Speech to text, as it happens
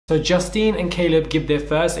So Justine and Caleb give their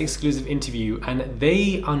first exclusive interview, and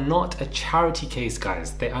they are not a charity case,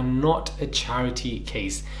 guys. They are not a charity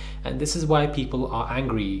case. And this is why people are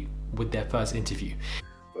angry with their first interview.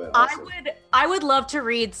 I would love to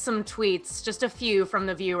read some tweets, just a few from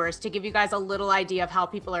the viewers, to give you guys a little idea of how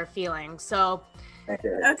people are feeling. So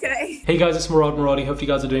Okay. Hey guys, it's Maradi. Hope you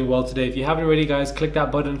guys are doing well today. If you haven't already, guys, click that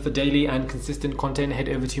button for daily and consistent content. Head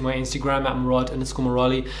over to my Instagram at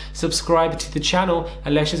Marad_Marali. Subscribe to the channel,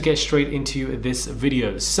 and let's just get straight into this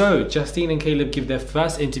video. So Justine and Caleb give their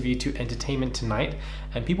first interview to Entertainment Tonight,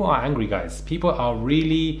 and people are angry, guys. People are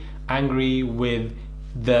really angry with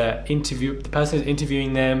the person who's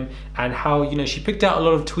interviewing them, and how, you know, she picked out a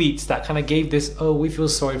lot of tweets that kind of gave this, oh, we feel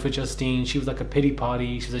sorry for Justine, she was like a pity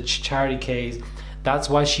party, she was a charity case,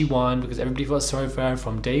 that's why she won, because everybody felt sorry for her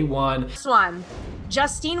from day one. Next one.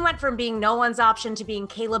 Justine went from being no one's option to being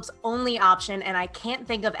Caleb's only option, and I can't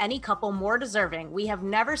think of any couple more deserving. We have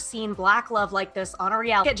never seen Black love like this on a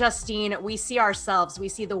reality. Look at Justine, we see ourselves, we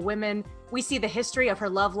see the women, we see the history of her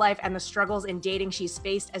love life and the struggles in dating she's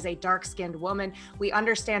faced as a dark-skinned woman. We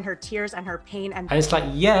understand her tears and her pain. And it's like,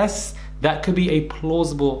 yes, that could be a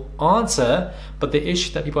plausible answer, but the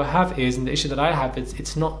issue that people have is, and the issue that I have is,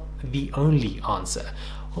 it's not the only answer.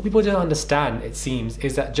 What people don't understand, it seems,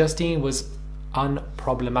 is that Justine was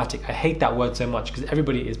unproblematic. I hate that word so much, because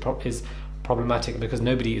everybody is problematic, because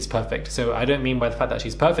nobody is perfect. So I don't mean by the fact that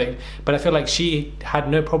she's perfect, but I feel like she had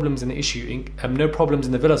no problems in the issue, no problems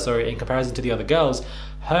in the villa, sorry, in comparison to the other girls.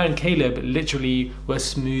 Her and Caleb literally were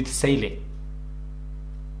smooth sailing.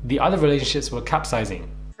 The other relationships were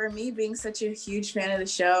capsizing. For me, being such a huge fan of the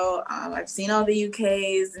show, I've seen all the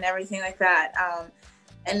UKs and everything like that.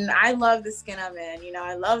 And I love the skin I'm in, you know,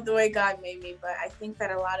 I love the way God made me, but I think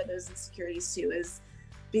that a lot of those insecurities too is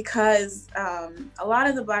because a lot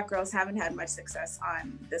of the Black girls haven't had much success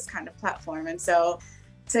on this kind of platform. And so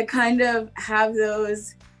to kind of have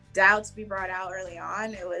those doubts be brought out early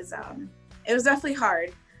on, it was definitely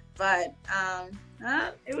hard, but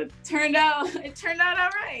it turned out all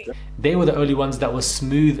right. They were the only ones that were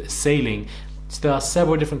smooth sailing. So there are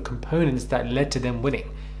several different components that led to them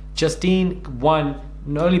winning. Justine won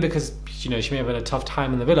not only because, you know, she may have had a tough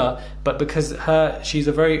time in the villa, but because she's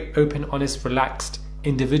a very open, honest, relaxed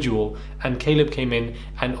individual, and Caleb came in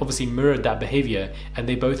and obviously mirrored that behavior, and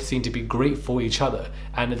they both seemed to be great for each other,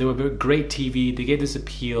 and they were great TV. They gave this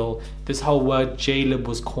appeal. This whole word J-Lib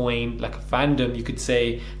was coined, like a fandom, you could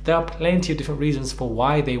say. There are plenty of different reasons for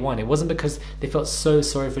why they won. It wasn't because they felt so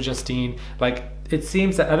sorry for Justine. Like, it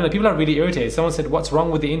seems that, I don't know, people are really irritated. Someone said, what's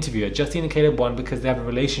wrong with the interviewer? Justine and Caleb won because they have a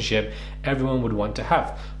relationship everyone would want to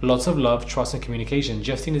have. Lots of love, trust, and communication.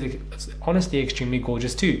 Justine is honestly extremely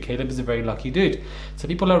gorgeous too. Caleb is a very lucky dude. So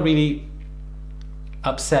people are really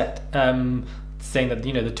upset, saying that,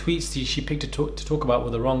 you know, the tweets she picked to talk about were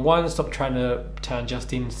the wrong ones. Stop trying to turn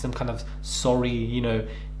Justine into some kind of sorry, you know,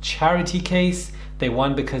 charity case. They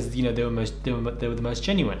won because, you know, they were the most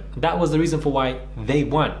genuine. That was the reason for why they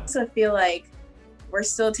won. I also feel like we're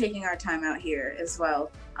still taking our time out here as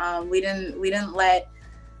well. We didn't let,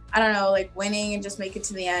 I don't know, like winning and just make it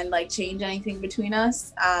to the end, like change anything between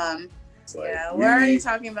us. Yeah, we're already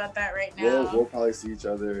talking about that right now. We'll probably see each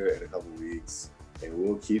other in a couple weeks, and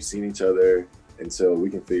we'll keep seeing each other until we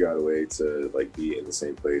can figure out a way to like be in the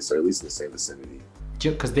same place, or at least in the same vicinity.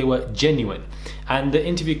 Because they were genuine, and the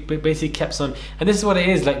interview basically kept on, and this is what it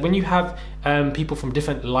is like when you have people from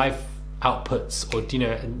different life outputs, or, you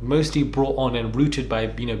know, mostly brought on and rooted by,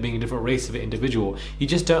 you know, being a different race of an individual. You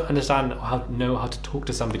just don't understand know how to talk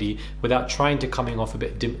to somebody without trying to coming off a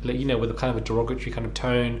bit, you know, with a kind of a derogatory kind of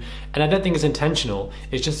tone. And I don't think it's intentional.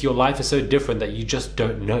 It's just your life is so different that you just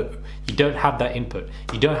don't know. You don't have that input.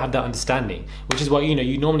 You don't have that understanding, which is why, you know,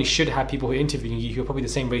 you normally should have people who are interviewing you who are probably the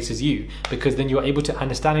same race as you, because then you're able to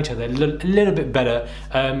understand each other a little bit better.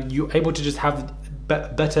 You're able to just have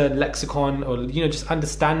better lexicon, or, you know, just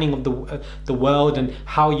understanding of the world and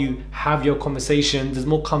how you have your conversations. There's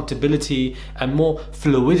more comfortability and more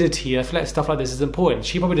fluidity. I feel like stuff like this is important.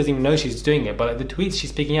 She probably doesn't even know she's doing it, but like the tweets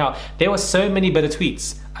she's speaking out, there were so many better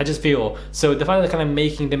tweets, I just feel. So the fact that they're kind of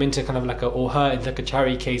making them into kind of like or her into like a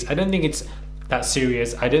charity case, I don't think it's that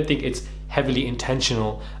serious. I don't think it's heavily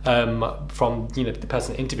intentional from, you know, the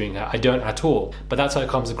person interviewing her. I don't at all. But that's how it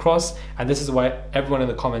comes across, and this is why everyone in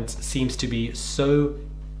the comments seems to be so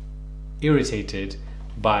irritated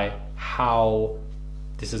by how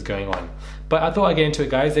this is going on. But I thought I'd get into it,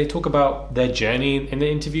 guys. They talk about their journey in the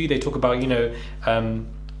interview. They talk about, you know,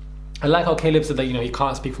 I like how Caleb said that, you know, he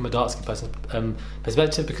can't speak from a dark-skinned person's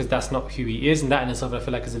perspective, because that's not who he is, and that in itself I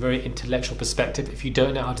feel like is a very intellectual perspective. If you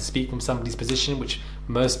don't know how to speak from somebody's position, which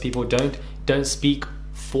most people don't speak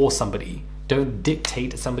for somebody. don't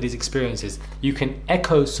dictate somebody's experiences. You can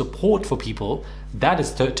echo support for people. That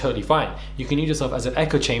is totally fine. You can use yourself as an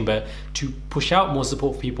echo chamber to push out more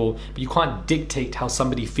support for people, but you can't dictate how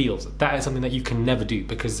somebody feels. That is something that you can never do,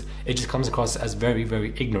 because it just comes across as very,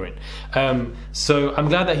 very ignorant. So I'm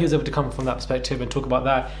glad that he was able to come from that perspective and talk about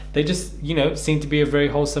that. They just, you know, seem to be a very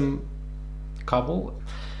wholesome couple.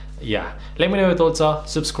 Yeah, let me know what your thoughts are,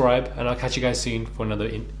 subscribe, and I'll catch you guys soon for another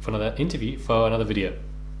interview, for another video.